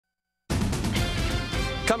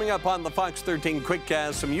Coming up on the Fox 13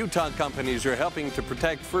 Quickcast, some Utah companies are helping to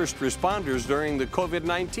protect first responders during the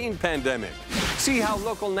COVID-19 pandemic. See how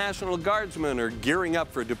local National Guardsmen are gearing up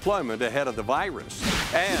for deployment ahead of the virus.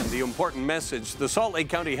 And the important message the Salt Lake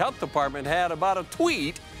County Health Department had about a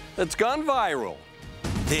tweet that's gone viral.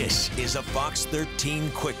 This is a Fox 13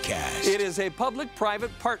 Quickcast. It is a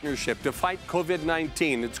public-private partnership to fight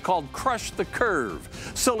COVID-19. It's called Crush the Curve.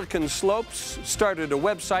 Silicon Slopes started a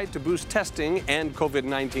website to boost testing and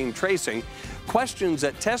COVID-19 tracing. Questions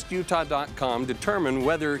at testutah.com determine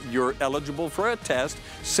whether you're eligible for a test,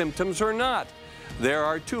 symptoms or not. There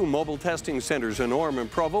are 2 mobile testing centers in Orem and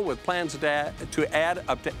Provo with plans to add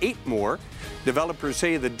up to 8 more. Developers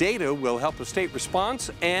say the data will help a state response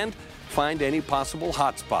and find any possible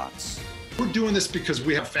hotspots. We're doing this because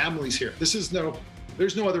we have families here. There's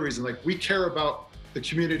no other reason. Like, we care about the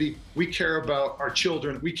community, we care about our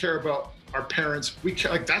children, we care about our parents.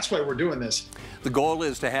 That's why we're doing this. The goal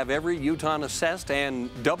is to have every Utahn assessed and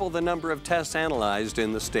double the number of tests analyzed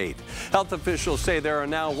in the state. Health officials say there are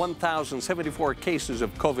now 1,074 cases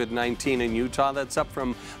of COVID-19 in Utah. That's up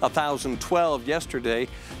from 1,012 yesterday.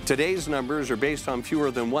 Today's numbers are based on fewer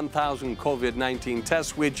than 1,000 COVID-19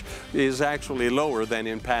 tests, which is actually lower than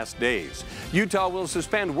in past days. Utah will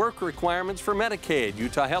suspend work requirements for Medicaid.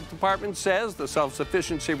 Utah Health Department says the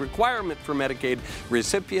self-sufficiency requirement for Medicaid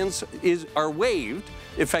recipients are waived,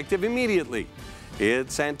 effective immediately.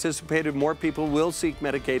 It's anticipated more people will seek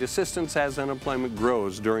Medicaid assistance as unemployment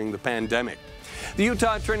grows during the pandemic. The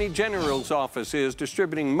Utah Attorney General's office is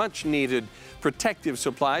distributing much-needed protective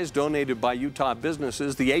supplies donated by Utah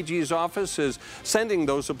businesses. The AG's office is sending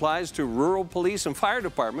those supplies to rural police and fire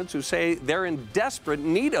departments who say they're in desperate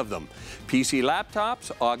need of them. PC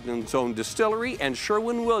Laptops, Ogden's Own Distillery, and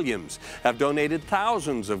Sherwin-Williams have donated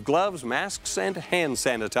thousands of gloves, masks, and hand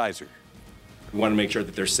sanitizer. We want to make sure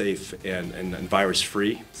that they're safe and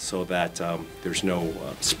virus-free so that there's no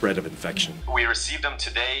spread of infection. We received them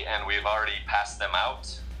today and we've already passed them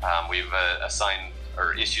out. We've assigned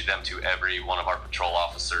or issued them to every one of our patrol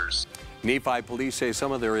officers. Nephi police say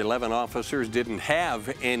some of their 11 officers didn't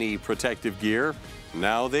have any protective gear.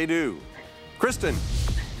 Now they do. Kristen.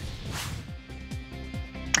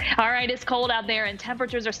 All right, it's cold out there and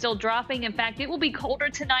temperatures are still dropping. In fact, it will be colder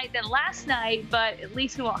tonight than last night, but at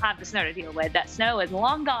least we won't have the snow to deal with. That snow is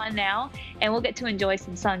long gone now, and we'll get to enjoy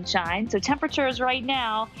some sunshine. So temperatures right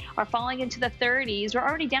now are falling into the 30s. We're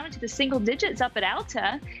already down into the single digits up at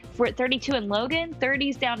Alta. We're at 32 in Logan,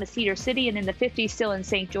 30s down to Cedar City, and in the 50s still in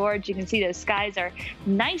St. George. You can see those skies are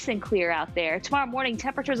nice and clear out there. Tomorrow morning,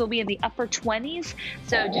 temperatures will be in the upper 20s,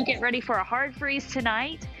 so do get ready for a hard freeze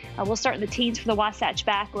tonight. We'll start in the teens for the Wasatch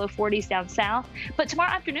Back, low 40s down south. But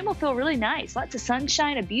tomorrow afternoon will feel really nice. Lots of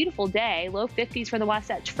sunshine, a beautiful day. Low 50s for the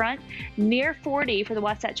Wasatch Front, near 40 for the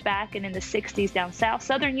Wasatch Back, and in the 60s down south.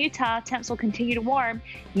 Southern Utah, temps will continue to warm.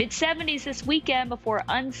 Mid-70s this weekend before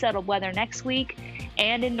unsettled weather next week.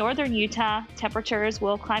 And in northern Utah, temperatures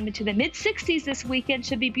will climb into the mid-60s this weekend.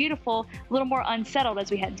 Should be beautiful, a little more unsettled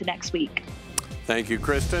as we head into next week. Thank you,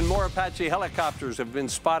 Kristen. More Apache helicopters have been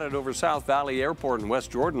spotted over South Valley Airport in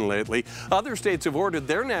West Jordan lately. Other states have ordered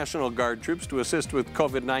their National Guard troops to assist with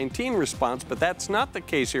COVID-19 response, but that's not the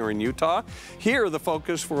case here in Utah. Here, the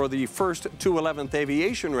focus for the 1st 211th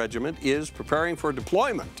Aviation Regiment is preparing for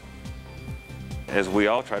deployment. As we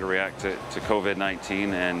all try to react to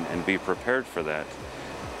COVID-19 and be prepared for that,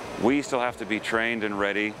 we still have to be trained and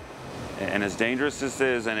ready. And as dangerous as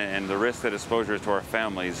this is and the risk that exposure is to our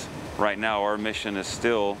families, right now our mission is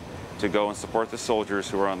still to go and support the soldiers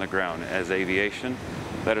who are on the ground. As aviation,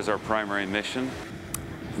 that is our primary mission.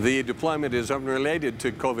 The deployment is unrelated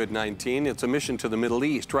to COVID-19. It's a mission to the Middle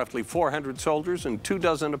East. Roughly 400 soldiers and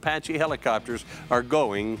 24 Apache helicopters are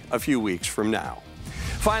going a few weeks from now.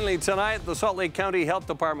 Finally, tonight, the Salt Lake County Health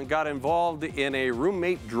Department got involved in a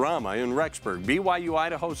roommate drama in Rexburg. BYU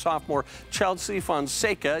Idaho sophomore Chelsea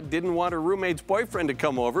Fonseca didn't want her roommate's boyfriend to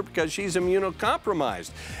come over because she's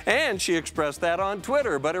immunocompromised. And she expressed that on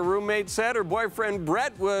Twitter, but her roommate said her boyfriend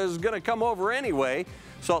Brett was going to come over anyway.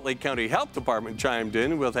 Salt Lake County Health Department chimed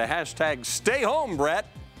in with a hashtag, "Stay home, Brett."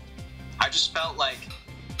 I just felt like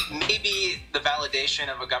maybe the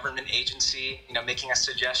validation of a government agency, making a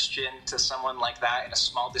suggestion to someone like that in a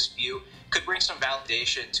small dispute could bring some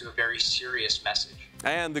validation to a very serious message.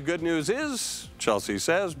 And the good news is, Chelsea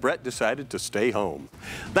says, Brett decided to stay home.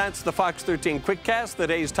 That's the Fox 13 Quickcast, the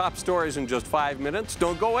day's top stories in just 5 minutes.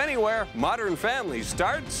 Don't go anywhere. Modern Family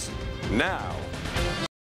starts now.